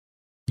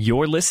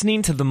You're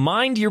listening to the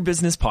Mind Your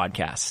Business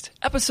podcast,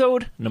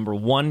 episode number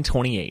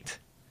 128.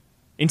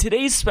 In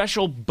today's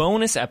special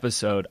bonus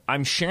episode,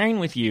 I'm sharing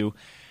with you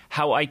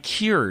how I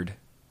cured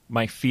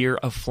my fear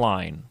of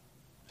flying.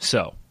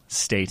 So,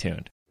 stay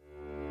tuned.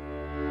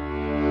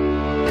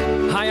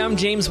 Hi, I'm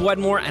James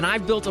Wedmore, and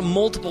I've built a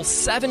multiple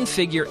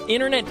seven-figure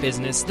internet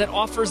business that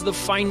offers the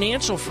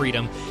financial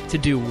freedom to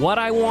do what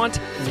I want,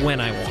 when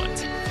I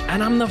want.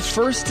 And I'm the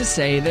first to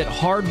say that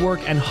hard work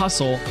and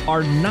hustle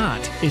are not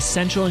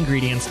essential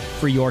ingredients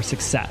for your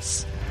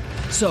success.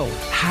 So,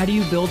 how do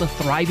you build a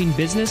thriving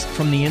business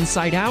from the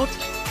inside out?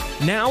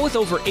 Now, with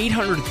over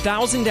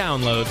 800,000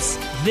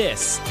 downloads,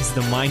 this is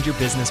the Mind Your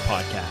Business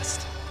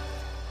podcast.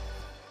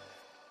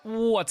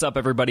 What's up,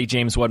 everybody?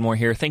 James Wedmore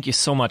here. Thank you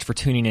so much for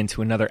tuning in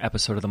to another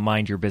episode of the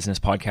Mind Your Business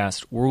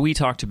podcast, where we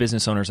talk to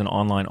business owners and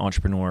online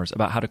entrepreneurs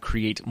about how to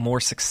create more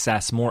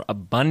success, more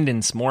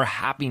abundance, more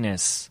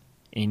happiness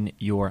in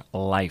your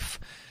life,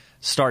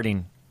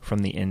 starting from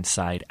the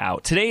inside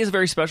out. Today is a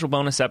very special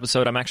bonus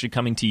episode. I'm actually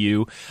coming to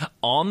you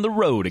on the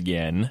road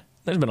again.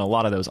 There's been a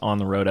lot of those on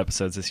the road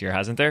episodes this year,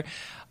 hasn't there?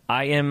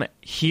 I am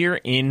here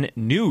in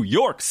New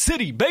York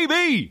City,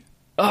 baby!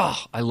 Oh,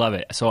 I love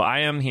it. So I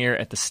am here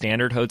at the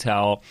Standard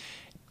Hotel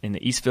in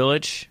the East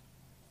Village.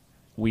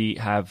 We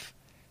have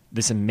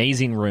this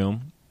amazing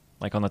room,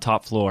 like on the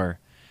top floor,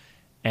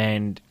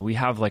 and we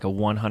have like a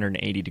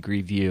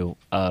 180-degree view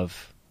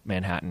of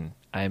Manhattan.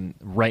 I'm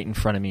right in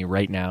front of me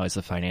right now is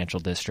the financial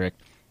district.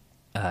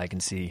 I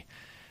can see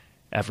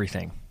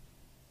everything.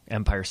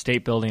 Empire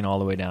State Building all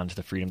the way down to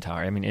the Freedom Tower.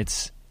 I mean,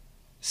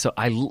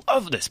 I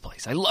love this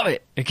place. I love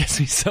it. It gets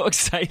me so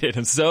excited.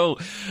 And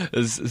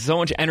there's so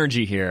much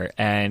energy here.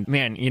 And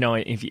man, you know,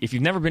 if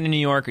you've never been to New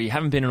York or you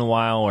haven't been in a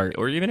while,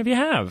 or even if you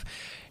have,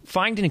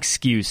 find an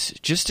excuse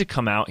just to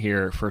come out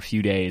here for a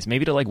few days,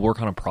 maybe to like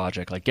work on a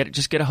project, like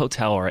just get a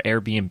hotel or an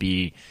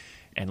Airbnb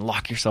and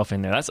lock yourself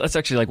in there. That's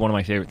actually like one of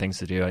my favorite things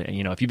to do.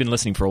 You know, if you've been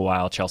listening for a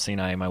while, Chelsea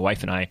and I, my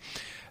wife and I,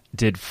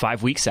 did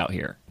 5 weeks out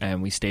here,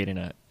 and we stayed in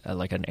a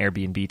like an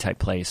Airbnb type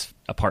place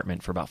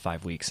apartment for about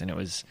 5 weeks, and it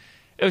was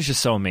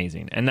just so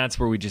amazing. And that's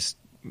where we just,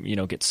 you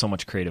know, get so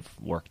much creative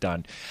work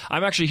done.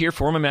 I'm actually here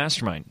for my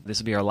mastermind. This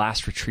will be our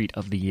last retreat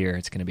of the year.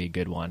 It's going to be a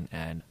good one,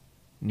 and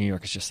New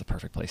York is just the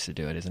perfect place to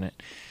do it, isn't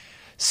it?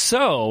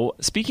 So,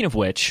 speaking of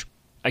which,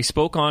 I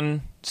spoke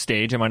on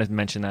stage, I might have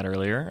mentioned that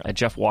earlier, at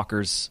Jeff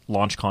Walker's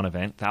LaunchCon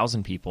event,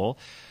 1,000 people.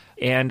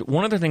 And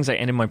one of the things I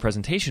ended my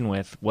presentation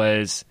with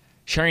was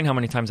sharing how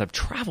many times I've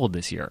traveled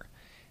this year.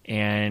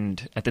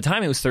 And at the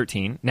time it was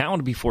 13, now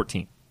it'll be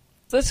 14.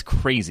 So that's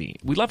crazy.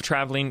 We love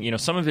traveling. You know,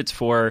 some of it's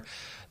for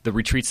the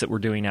retreats that we're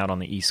doing out on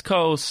the East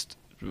Coast,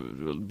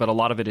 but a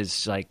lot of it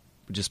is like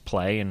just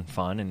play and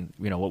fun and,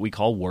 you know, what we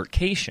call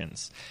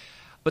workations.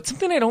 But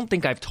something I don't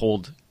think I've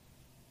told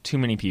too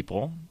many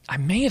people, I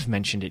may have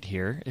mentioned it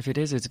here. If it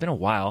is, it's been a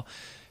while,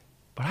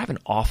 but I have an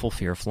awful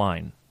fear of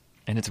flying.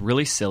 And it's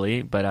really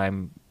silly, but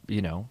I'm,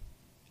 you know,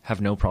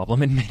 have no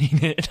problem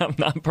admitting it. I'm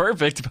not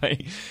perfect by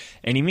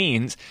any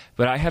means,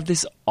 but I have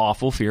this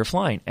awful fear of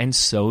flying, and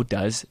so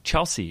does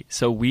Chelsea.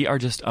 So we are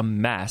just a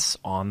mess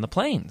on the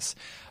planes.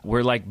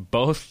 We're like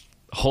both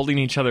holding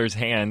each other's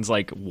hands,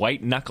 like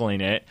white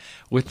knuckling it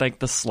with like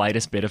the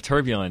slightest bit of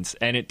turbulence.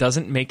 And it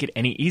doesn't make it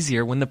any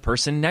easier when the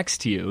person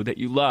next to you that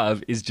you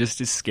love is just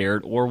as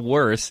scared or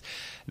worse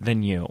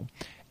than you.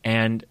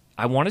 And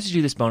I wanted to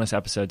do this bonus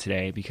episode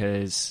today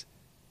because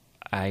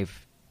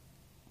I've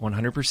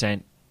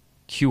 100%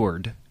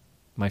 cured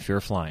my fear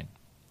of flying.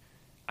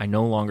 I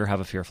no longer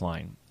have a fear of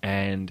flying.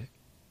 And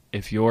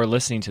if you're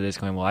listening to this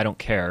going, well, I don't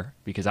care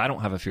because I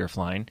don't have a fear of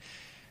flying,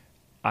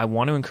 I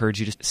want to encourage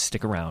you to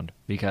stick around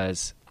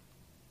because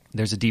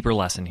there's a deeper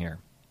lesson here,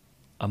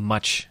 a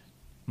much,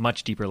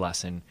 much deeper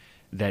lesson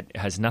that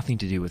has nothing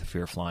to do with the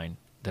fear of flying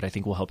that I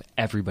think will help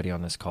everybody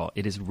on this call.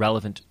 It is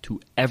relevant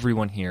to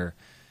everyone here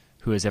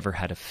who has ever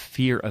had a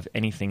fear of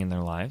anything in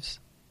their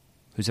lives,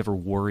 who's ever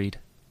worried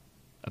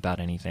about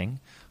anything,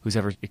 who's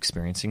ever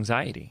experienced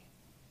anxiety.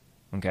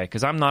 Okay?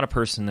 Because I'm not a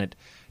person that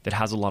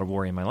has a lot of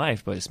worry in my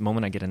life, but the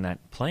moment I get in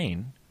that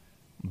plane,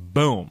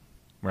 boom,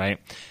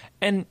 right?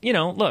 And, you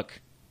know, look,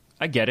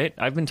 I get it.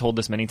 I've been told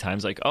this many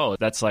times, like, oh,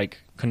 that's like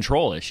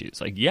control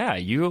issues. Like, yeah,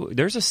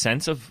 there's a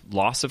sense of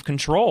loss of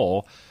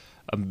control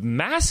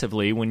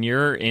massively when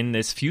you're in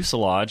this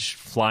fuselage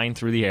flying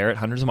through the air at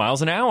hundreds of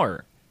miles an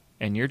hour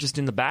and you're just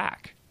in the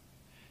back.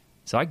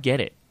 So I get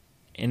it.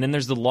 And then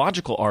there's the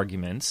logical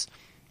arguments.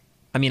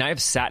 I mean, I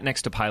have sat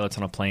next to pilots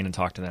on a plane and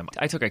talked to them.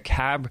 I took a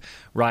cab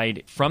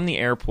ride from the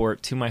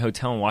airport to my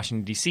hotel in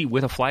Washington, D.C.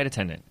 with a flight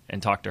attendant and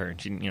talked to her.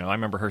 And she, you know, I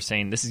remember her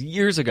saying, this is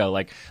years ago,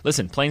 like,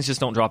 listen, planes just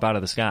don't drop out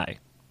of the sky,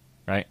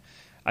 right?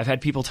 I've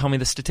had people tell me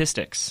the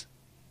statistics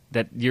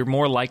that you're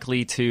more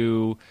likely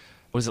to,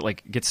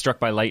 get struck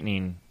by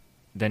lightning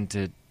than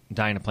to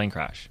die in a plane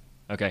crash,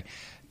 okay?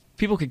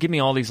 People could give me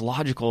all these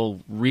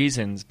logical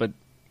reasons, but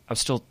I was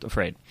still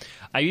afraid.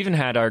 I even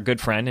had our good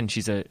friend, and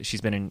she's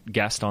been a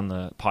guest on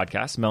the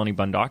podcast, Melanie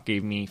Bundock,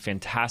 gave me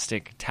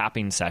fantastic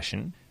tapping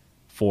session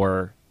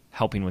for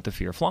helping with the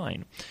fear of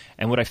flying.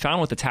 And what I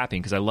found with the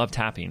tapping, because I love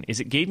tapping, is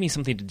it gave me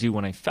something to do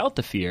when I felt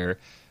the fear,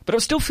 but I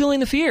was still feeling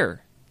the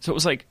fear. So it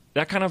was like,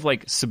 that kind of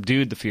like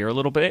subdued the fear a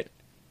little bit,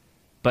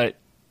 but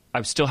I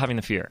was still having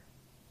the fear.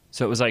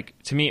 So it was like,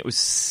 to me, it was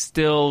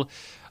still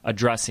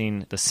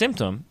addressing the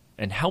symptom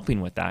and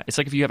helping with that. It's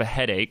like if you have a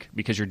headache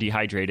because you're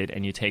dehydrated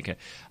and you take an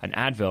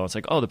Advil, it's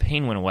like, oh, the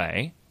pain went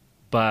away,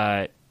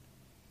 but,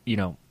 you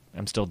know,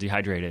 I'm still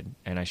dehydrated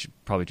and I should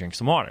probably drink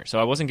some water. So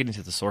I wasn't getting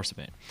to the source of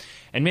it.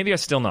 And maybe I'm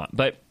still not,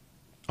 but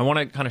I want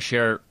to kind of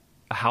share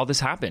how this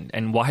happened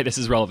and why this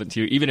is relevant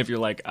to you, even if you're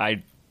like,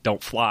 I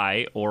don't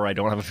fly or I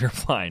don't have a fear of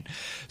flying.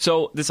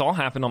 So this all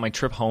happened on my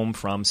trip home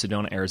from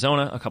Sedona,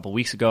 Arizona a couple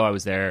weeks ago. I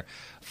was there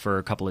for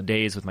a couple of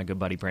days with my good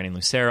buddy Brandon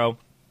Lucero,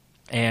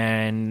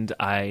 and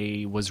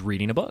I was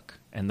reading a book.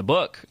 And the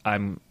book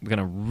I'm going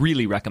to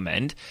really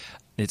recommend,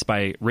 it's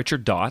by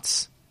Richard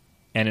Dotz,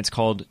 and it's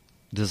called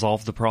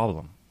Dissolve the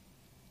Problem.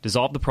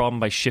 Dissolve the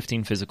Problem by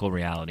Shifting Physical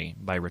Reality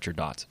by Richard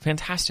Dotz.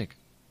 Fantastic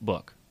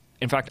book.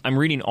 In fact, I'm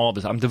reading all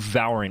this. I'm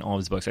devouring all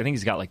his books. I think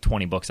he's got like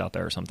 20 books out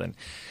there or something,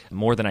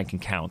 more than I can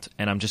count.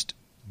 And I'm just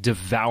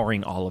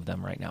devouring all of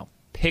them right now.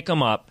 Pick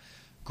them up,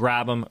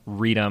 grab them,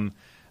 read them.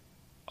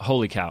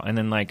 Holy cow. And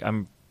then like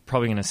I'm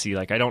probably going to see,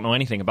 like, I don't know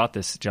anything about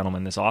this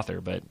gentleman, this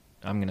author, but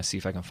I'm going to see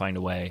if I can find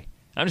a way.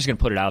 I'm just going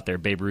to put it out there,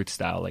 Babe Ruth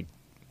style. Like,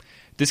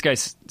 this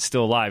guy's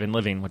still alive and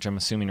living, which I'm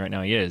assuming right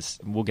now he is.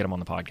 We'll get him on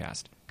the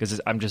podcast because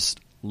I'm just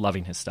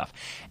loving his stuff.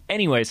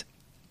 Anyways,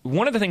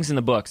 one of the things in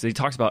the books that he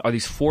talks about are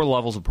these 4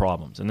 levels of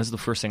problems. And this is the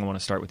first thing I want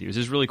to start with you. This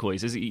is really cool. He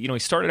says, you know, he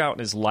started out in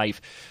his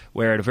life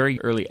where at a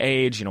very early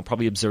age, you know,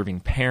 probably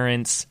observing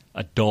parents,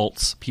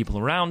 adults, people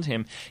around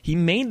him, he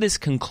made this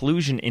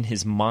conclusion in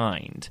his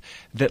mind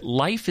that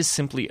life is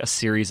simply a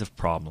series of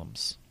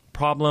problems.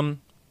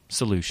 Problem,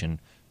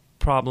 solution,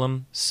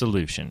 problem,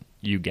 solution.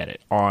 You get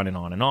it. On and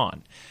on and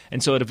on.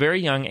 And so at a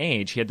very young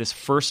age, he had this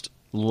first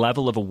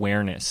level of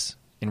awareness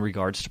in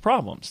regards to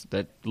problems,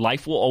 that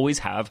life will always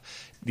have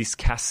this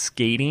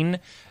cascading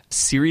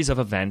series of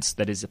events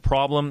that is a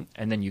problem,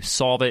 and then you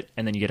solve it,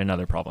 and then you get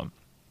another problem.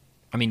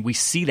 I mean, we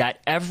see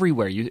that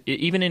everywhere.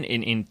 Even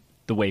in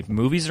the way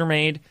movies are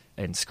made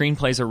and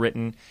screenplays are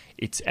written,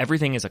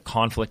 everything is a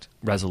conflict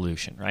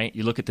resolution, right?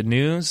 You look at the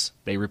news,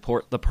 they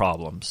report the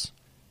problems,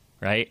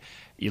 right?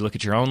 You look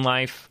at your own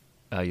life,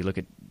 you look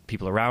at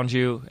people around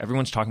you,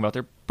 everyone's talking about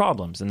their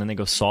problems, and then they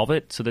go solve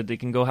it so that they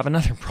can go have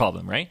another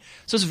problem, right?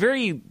 So it's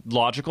very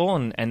logical,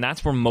 and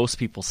that's where most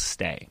people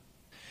stay.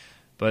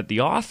 But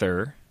the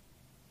author,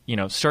 you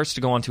know, starts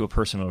to go onto a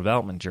personal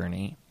development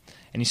journey,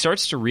 and he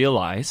starts to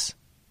realize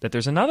that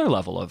there's another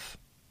level of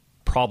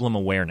problem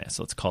awareness,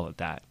 let's call it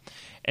that.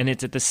 And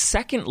it's at the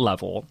second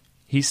level,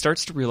 he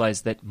starts to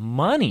realize that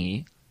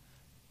money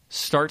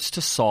starts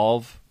to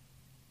solve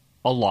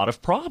a lot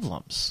of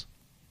problems.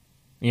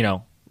 You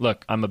know,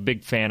 look, I'm a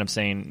big fan of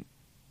saying,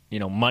 you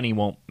know, money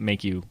won't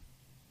make you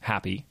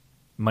happy.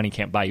 Money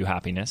can't buy you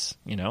happiness,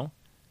 you know.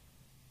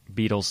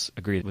 Beatles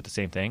agree with the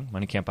same thing.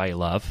 Money can't buy you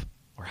love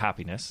or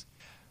happiness.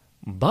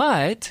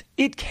 But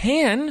it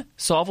can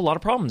solve a lot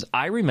of problems.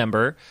 I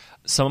remember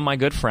some of my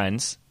good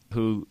friends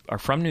who are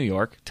from New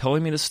York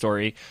telling me the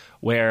story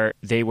where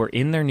they were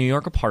in their New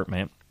York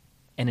apartment,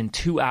 and in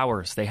 2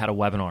 hours they had a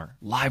webinar,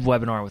 live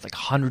webinar with like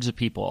hundreds of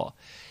people.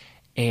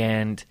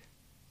 And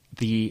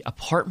the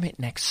apartment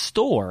next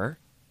door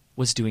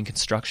was doing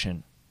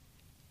construction,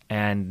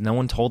 and no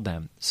one told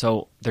them.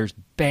 So there's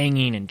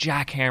banging and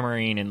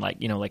jackhammering and like,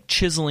 you know, like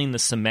chiseling the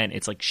cement.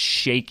 It's like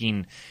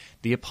shaking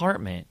the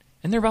apartment,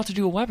 and they're about to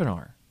do a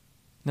webinar.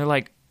 And they're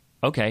like,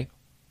 okay,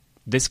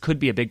 this could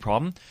be a big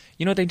problem.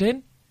 You know what they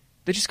did?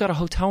 They just got a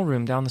hotel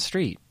room down the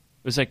street.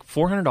 It was like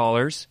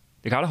 $400.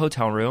 They got a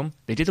hotel room.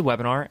 They did the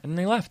webinar, and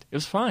they left. It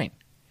was fine.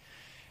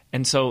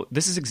 And so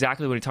this is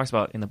exactly what he talks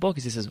about in the book.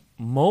 Is he says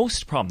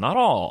most problems, not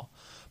all,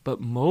 but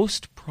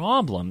most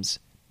problems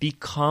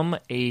become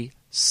a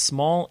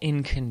small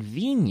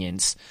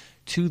inconvenience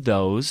to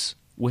those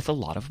with a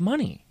lot of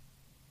money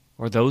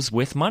or those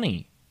with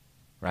money,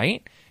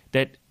 right?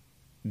 That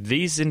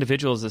these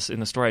individuals in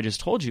the story I just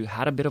told you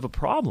had a bit of a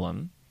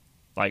problem.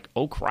 Like,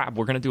 oh crap,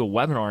 we're going to do a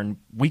webinar and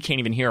we can't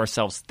even hear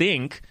ourselves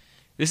think.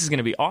 This is going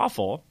to be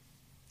awful.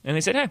 And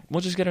they said, hey,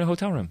 we'll just get a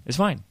hotel room. It's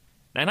fine.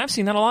 And I've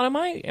seen that a lot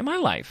in my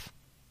life.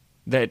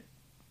 That,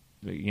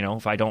 you know,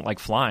 if I don't like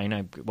flying,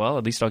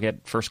 at least I'll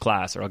get first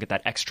class, or I'll get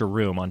that extra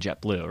room on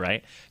JetBlue,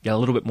 right? Get a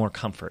little bit more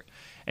comfort.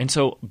 And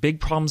so big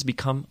problems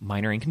become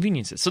minor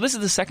inconveniences. So this is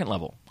the second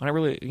level. And I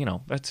really, you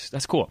know,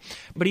 that's cool.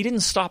 But he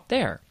didn't stop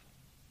there.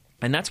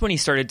 And that's when he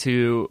started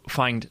to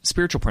find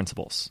spiritual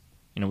principles,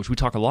 you know, which we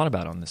talk a lot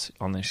about on this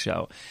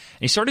show. And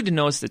he started to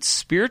notice that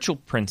spiritual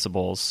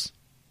principles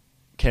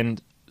can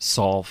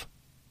solve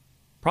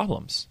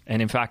problems.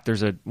 And in fact,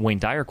 there's a Wayne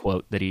Dyer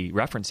quote that he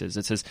references.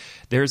 It says,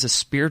 there's a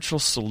spiritual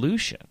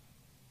solution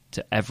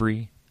to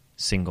every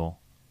single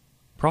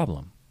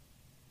problem.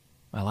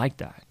 I like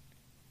that.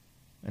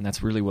 And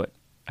that's really what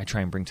I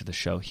try and bring to the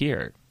show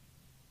here.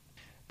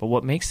 But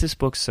what makes this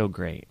book so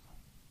great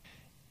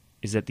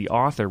is that the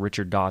author,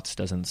 Richard Dotz,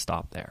 doesn't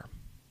stop there.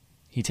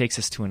 He takes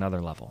us to another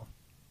level.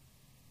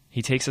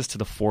 he takes us to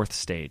the fourth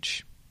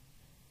stage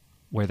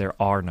where there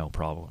are no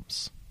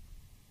problems.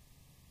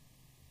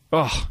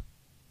 Oh,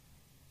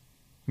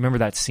 remember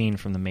that scene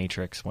from The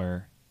Matrix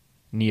where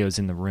Neo's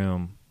in the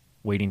room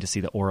waiting to see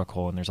the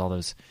Oracle, and there's all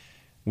those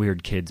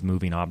weird kids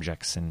moving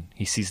objects, and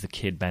he sees the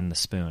kid bend the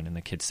spoon, and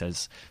the kid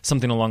says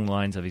something along the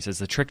lines of, he says,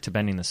 the trick to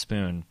bending the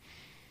spoon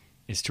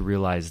is to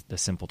realize the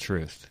simple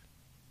truth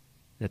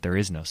that there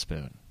is no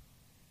spoon.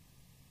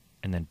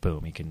 And then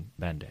boom, he can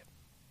bend it.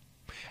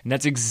 And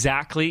that's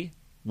exactly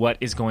what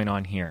is going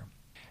on here.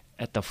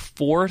 At the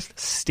fourth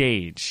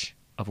stage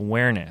of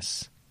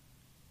awareness,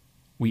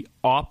 we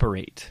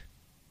operate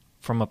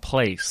from a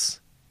place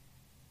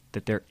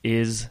that there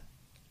is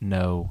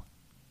no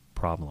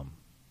problem.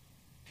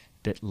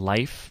 That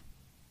life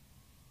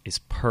is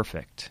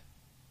perfect,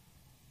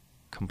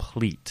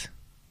 complete,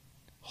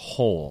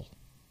 whole,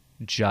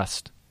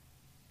 just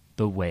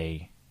the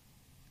way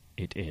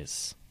it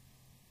is.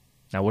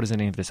 Now, what does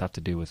any of this have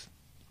to do with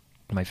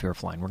my fear of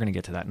flying? We're going to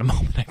get to that in a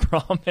moment, I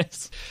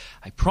promise.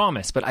 I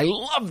promise, but I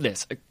love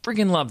this. I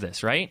freaking love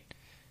this, right?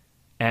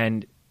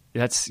 And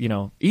that's,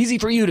 easy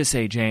for you to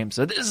say, James.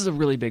 So this is a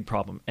really big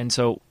problem. And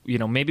so,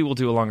 maybe we'll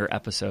do a longer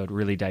episode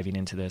really diving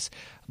into this.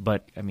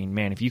 But, I mean,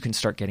 man, if you can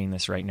start getting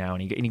this right now,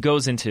 and he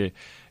goes into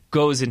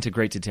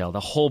great detail. The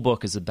whole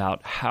book is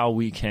about how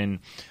we can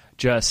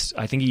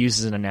I think he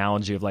uses an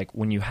analogy of like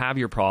when you have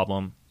your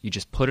problem, you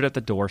just put it at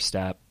the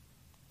doorstep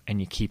and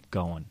you keep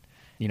going.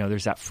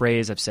 There's that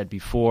phrase I've said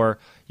before.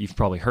 You've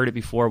probably heard it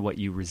before. What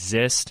you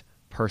resist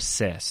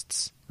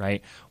persists,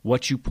 right?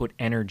 What you put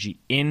energy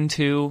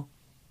into,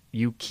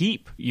 you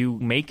keep. You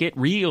make it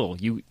real.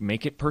 You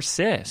make it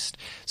persist.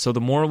 So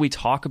the more we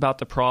talk about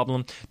the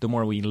problem, the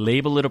more we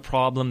label it a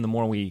problem, the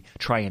more we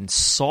try and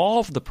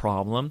solve the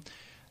problem,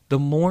 the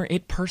more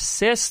it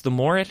persists, the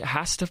more it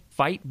has to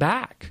fight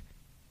back.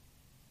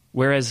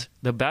 Whereas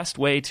the best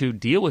way to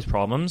deal with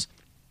problems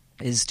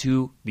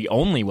the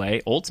only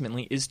way,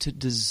 ultimately, is to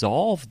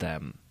dissolve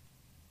them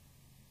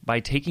by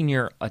taking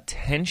your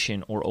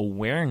attention or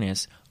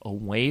awareness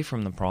away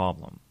from the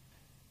problem.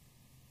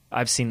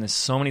 I've seen this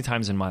so many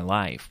times in my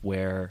life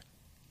where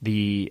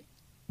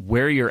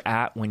you're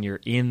at when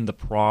you're in the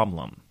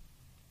problem,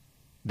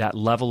 that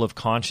level of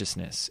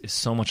consciousness is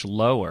so much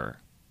lower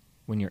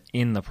when you're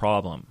in the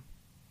problem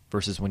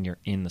versus when you're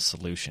in the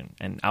solution.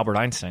 And Albert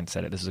Einstein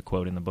said it. This is a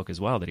quote in the book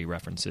as well that he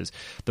references.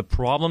 The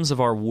problems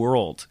of our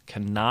world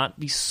cannot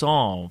be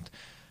solved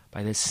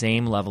by the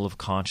same level of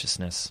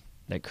consciousness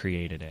that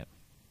created it.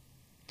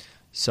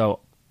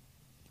 So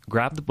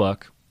grab the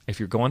book. If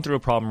you're going through a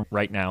problem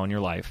right now in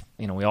your life,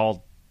 we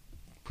all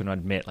can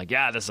admit, like,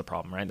 yeah, this is a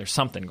problem, right? There's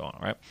something going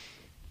on, right?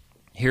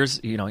 Here's,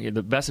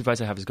 the best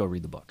advice I have is go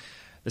read the book.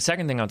 The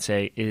second thing I'd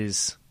say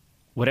is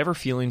whatever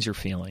feelings you're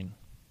feeling,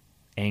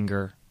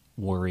 anger,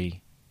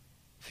 worry,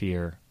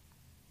 fear,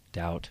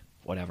 doubt,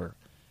 whatever.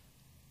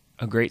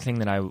 A great thing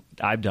that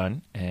I've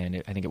done,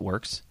 and I think it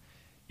works,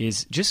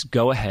 is just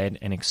go ahead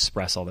and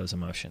express all those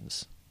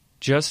emotions.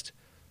 Just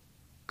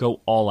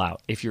go all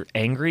out. If you're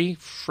angry,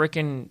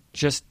 frickin'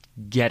 just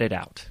get it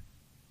out.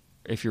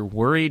 If you're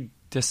worried,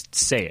 just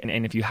say it.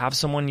 And if you have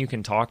someone you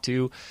can talk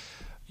to,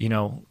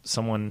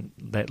 someone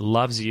that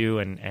loves you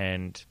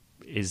and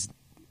is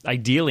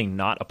ideally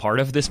not a part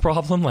of this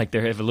problem, like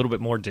they have a little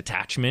bit more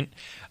detachment,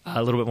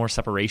 a little bit more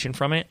separation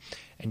from it,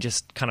 and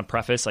just kind of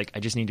preface, like, I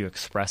just need to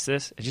express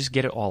this and just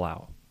get it all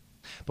out.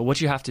 But what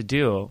you have to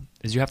do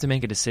is you have to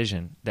make a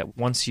decision that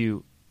once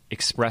you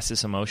express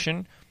this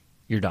emotion,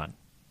 you're done.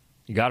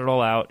 You got it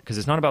all out, because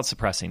it's not about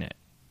suppressing it.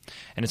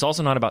 And it's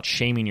also not about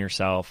shaming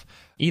yourself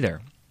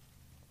either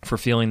for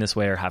feeling this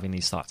way or having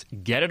these thoughts.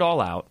 Get it all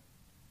out,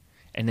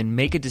 and then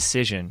make a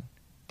decision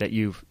that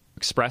you've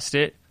expressed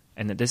it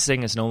and that this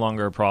thing is no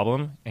longer a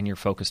problem and you're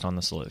focused on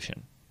the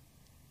solution.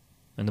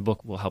 And the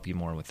book will help you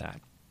more with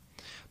that.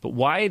 But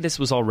why this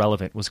was all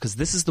relevant was because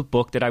this is the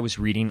book that I was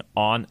reading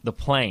on the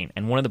plane.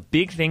 And one of the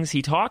big things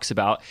he talks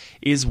about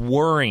is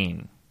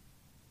worrying.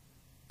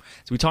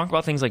 So we talk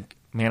about things like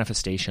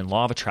manifestation,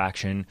 law of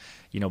attraction,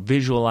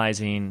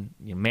 visualizing,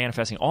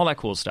 manifesting, all that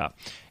cool stuff.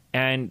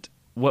 And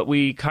what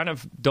we kind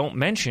of don't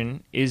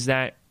mention is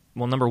that,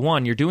 well, number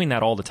one, you're doing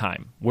that all the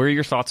time. Where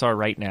your thoughts are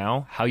right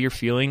now, how you're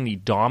feeling, the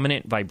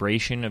dominant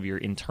vibration of your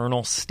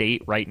internal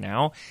state right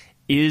now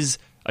is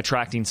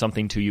attracting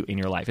something to you in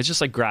your life. It's just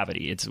like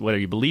gravity. It's whether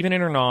you believe in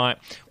it or not,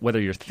 whether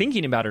you're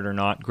thinking about it or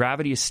not,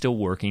 gravity is still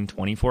working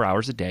 24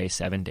 hours a day,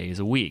 7 days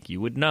a week.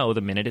 You would know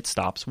the minute it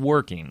stops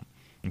working.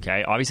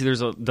 Okay? Obviously,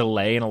 there's a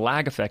delay and a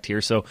lag effect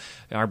here, so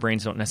our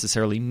brains don't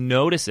necessarily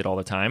notice it all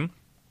the time.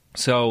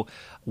 So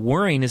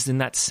worrying is in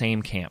that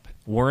same camp.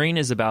 Worrying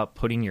is about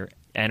putting your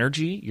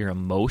energy, your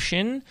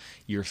emotion,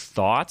 your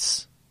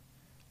thoughts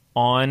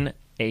on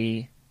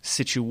a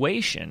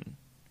situation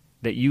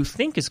that you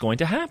think is going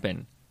to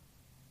happen.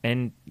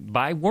 And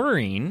by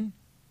worrying,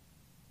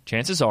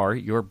 chances are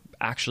you're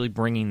actually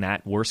bringing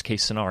that worst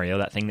case scenario,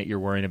 that thing that you're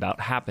worrying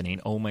about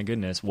happening. Oh my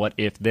goodness, what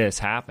if this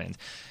happens?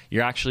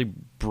 You're actually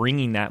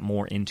bringing that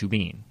more into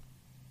being.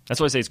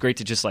 That's why I say it's great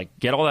to just like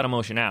get all that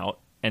emotion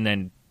out and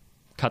then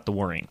cut the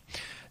worrying.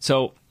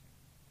 So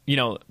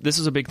this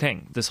is a big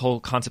thing, this whole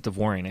concept of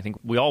worrying. I think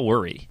we all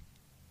worry,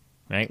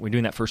 right? We're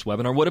doing that first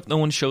webinar. What if no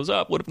one shows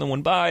up? What if no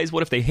one buys?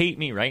 What if they hate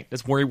me, right?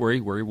 That's worry,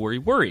 worry, worry, worry,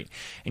 worry.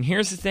 And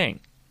here's the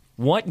thing.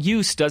 What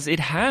use does it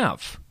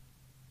have?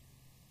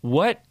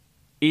 What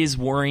is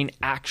worrying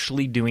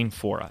actually doing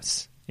for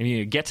us? And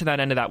you get to that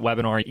end of that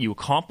webinar, you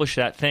accomplish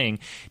that thing.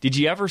 Did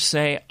you ever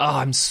say, oh,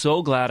 I'm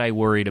so glad I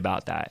worried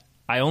about that.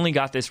 I only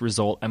got this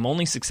result. I'm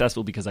only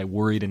successful because I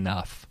worried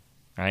enough,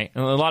 right?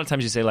 And a lot of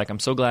times you say, like, I'm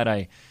so glad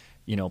I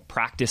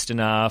practiced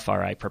enough,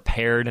 or I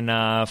prepared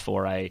enough,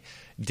 or I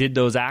did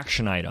those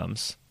action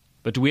items.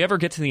 But do we ever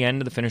get to the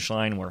end of the finish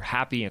line, we're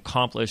happy,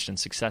 accomplished, and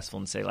successful,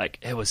 and say,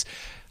 like,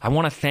 I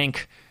want to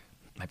thank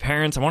my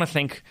parents, I want to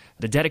thank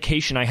the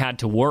dedication I had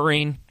to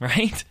worrying,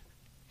 right?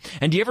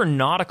 And do you ever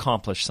not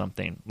accomplish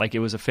something? Like it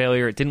was a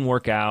failure, it didn't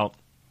work out,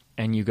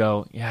 and you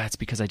go, yeah, it's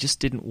because I just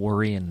didn't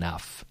worry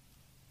enough.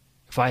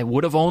 If I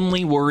would have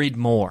only worried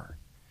more,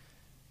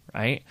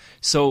 right?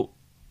 So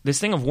this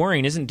thing of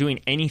worrying isn't doing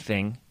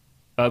anything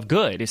of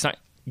good. It's not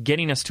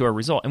getting us to our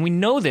result. And we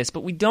know this,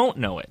 but we don't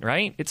know it,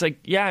 right? It's like,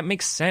 yeah, it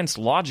makes sense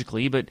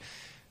logically, but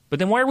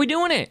then why are we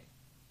doing it?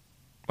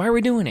 Why are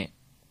we doing it?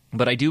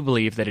 But I do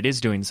believe that it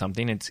is doing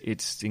something.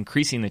 It's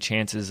increasing the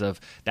chances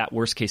of that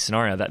worst case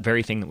scenario, that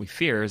very thing that we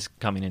fear is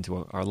coming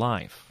into our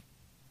life,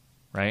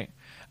 right?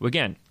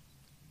 Again,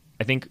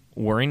 I think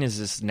worrying is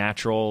this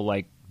natural,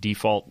 like,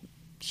 default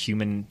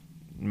human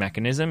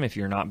mechanism if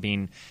you're not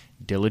being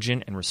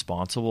diligent and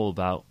responsible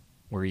about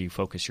where you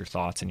focus your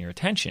thoughts and your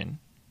attention.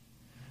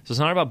 So it's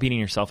not about beating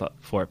yourself up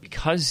for it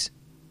because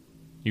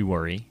you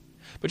worry,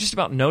 but just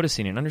about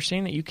noticing and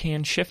understanding that you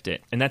can shift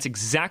it. And that's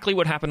exactly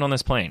what happened on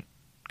this plane.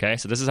 Okay,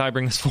 so this is how I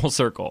bring this full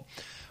circle.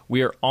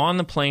 We are on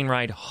the plane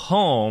ride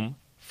home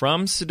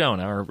from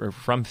Sedona or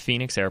from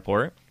Phoenix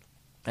Airport,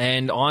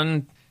 and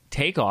on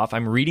takeoff,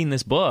 I'm reading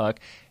this book,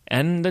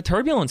 and the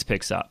turbulence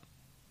picks up.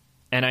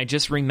 And I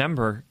just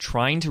remember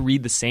trying to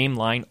read the same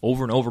line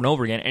over and over and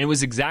over again, and it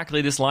was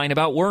exactly this line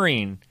about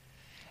worrying.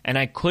 And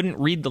I couldn't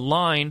read the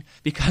line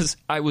because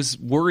I was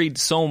worried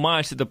so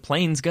much that the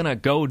plane's going to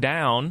go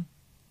down,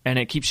 and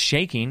it keeps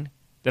shaking,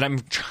 that I'm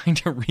trying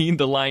to read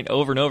the line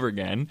over and over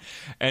again.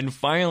 And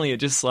finally, it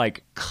just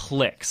like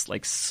clicks,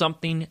 like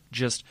something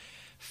just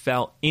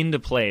fell into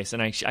place.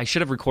 And I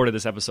should have recorded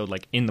this episode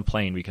like in the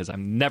plane because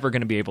I'm never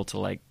going to be able to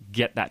like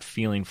get that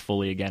feeling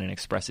fully again and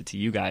express it to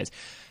you guys.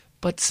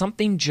 But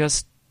something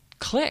just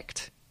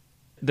clicked.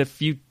 The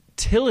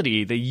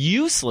futility, the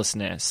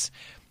uselessness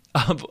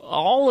of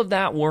all of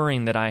that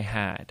worrying that I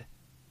had,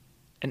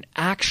 and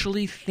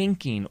actually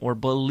thinking or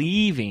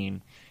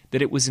believing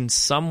that it was in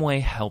some way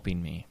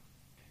helping me,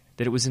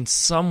 that it was in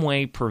some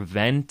way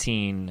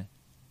preventing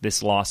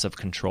this loss of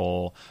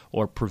control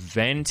or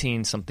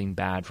preventing something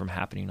bad from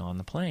happening on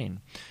the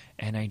plane.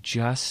 And I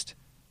just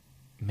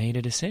made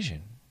a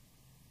decision.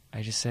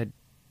 I just said,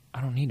 I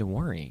don't need to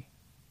worry.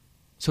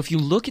 So if you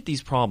look at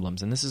these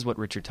problems, and this is what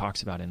Richard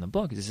talks about in the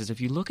book, this is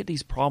if you look at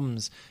these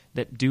problems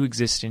that do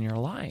exist in your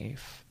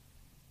life,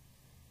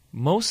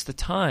 most of the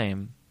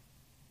time,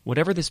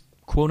 whatever this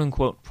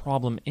quote-unquote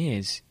problem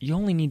is, you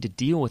only need to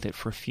deal with it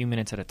for a few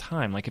minutes at a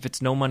time. Like if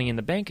it's no money in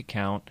the bank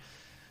account,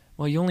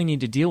 well, you only need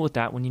to deal with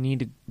that when you need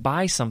to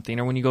buy something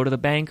or when you go to the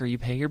bank or you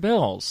pay your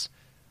bills.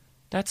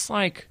 That's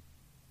like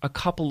a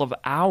couple of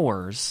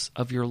hours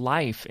of your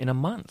life in a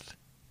month.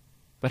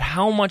 But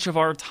how much of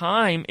our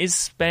time is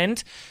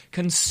spent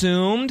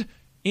consumed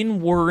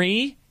in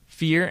worry,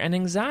 fear, and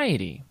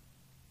anxiety?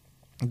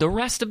 The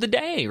rest of the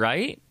day,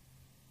 right?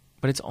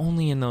 But it's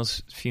only in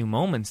those few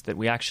moments that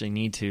we actually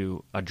need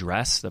to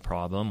address the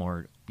problem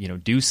or,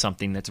 do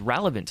something that's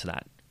relevant to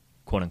that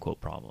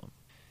quote-unquote problem.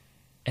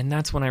 And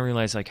that's when I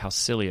realized like how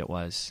silly it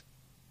was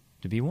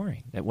to be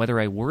worrying. That whether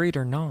I worried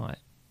or not,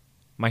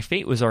 my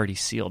fate was already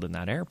sealed in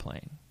that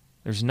airplane.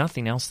 There's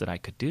nothing else that I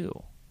could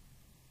do.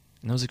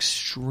 And it was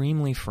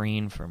extremely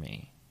freeing for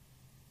me.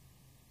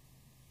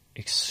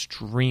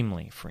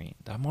 Extremely freeing.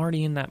 I'm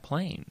already in that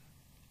plane.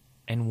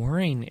 And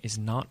worrying is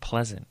not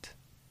pleasant.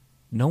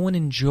 No one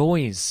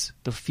enjoys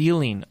the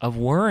feeling of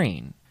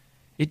worrying.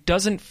 It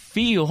doesn't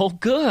feel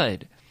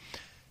good.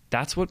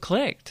 That's what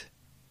clicked.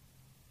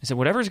 I said,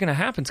 whatever's going to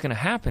happen is going to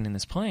happen in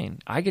this plane.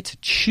 I get to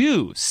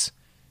choose.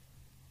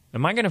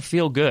 Am I going to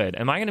feel good?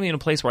 Am I going to be in a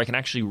place where I can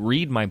actually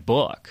read my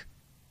book?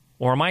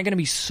 Or am I going to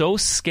be so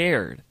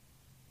scared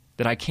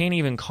that I can't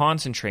even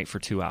concentrate for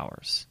 2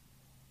 hours?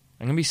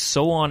 I'm going to be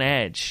so on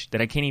edge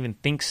that I can't even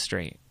think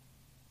straight.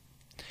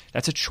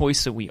 That's a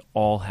choice that we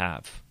all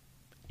have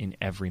in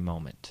every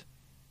moment.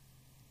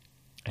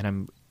 And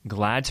I'm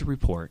glad to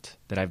report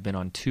that I've been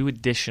on 2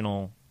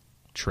 additional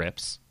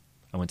trips.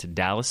 I went to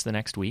Dallas the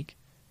next week,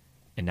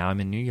 and now I'm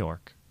in New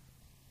York.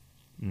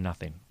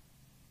 Nothing.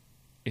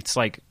 It's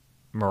like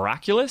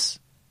miraculous,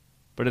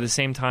 but at the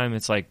same time,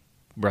 it's like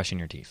brushing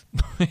your teeth.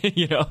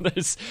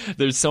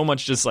 There's so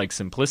much just like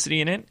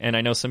simplicity in it. And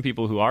I know some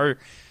people who are,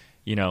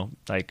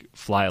 like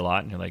fly a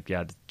lot, and you're like,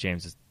 yeah,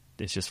 James,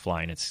 it's just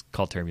flying. It's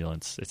called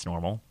turbulence. It's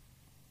normal.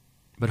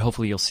 But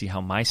hopefully you'll see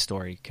how my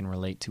story can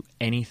relate to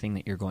anything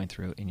that you're going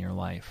through in your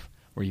life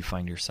where you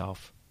find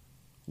yourself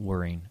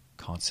worrying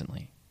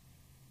constantly.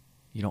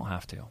 You don't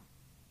have to.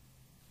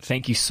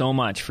 Thank you so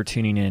much for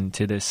tuning in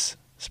to this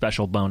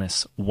special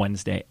bonus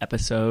Wednesday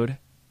episode.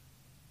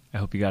 I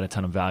hope you got a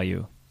ton of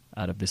value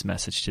out of this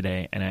message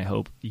today, and I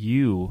hope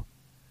you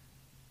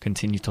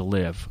continue to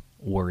live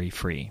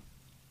worry-free.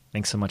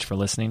 Thanks so much for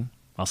listening.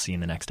 I'll see you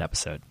in the next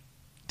episode.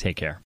 Take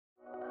care.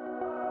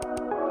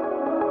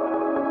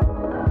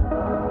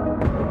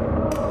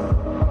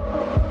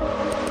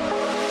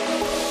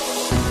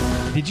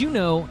 Did you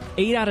know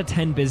 8 out of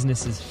 10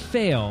 businesses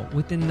fail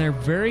within their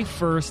very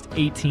first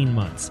 18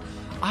 months?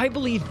 I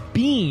believe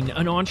being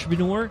an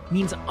entrepreneur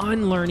means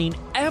unlearning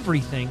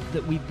everything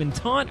that we've been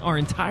taught our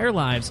entire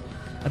lives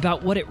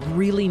about what it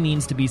really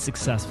means to be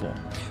successful,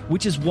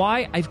 which is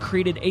why I've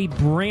created a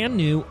brand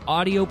new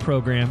audio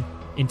program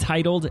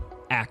entitled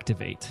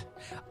Activate.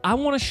 I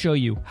want to show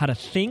you how to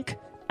think,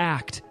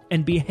 act,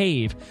 and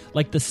behave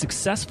like the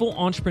successful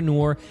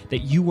entrepreneur that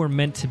you were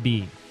meant to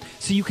be,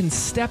 so you can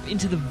step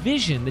into the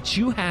vision that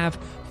you have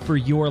for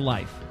your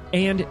life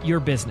and your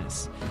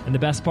business. And the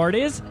best part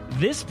is,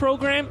 this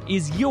program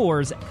is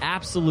yours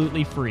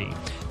absolutely free.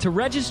 To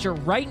register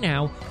right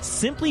now,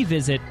 simply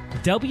visit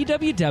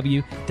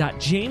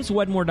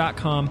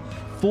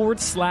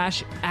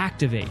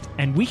www.jameswedmore.com/activate,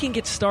 and we can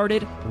get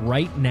started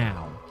right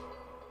now.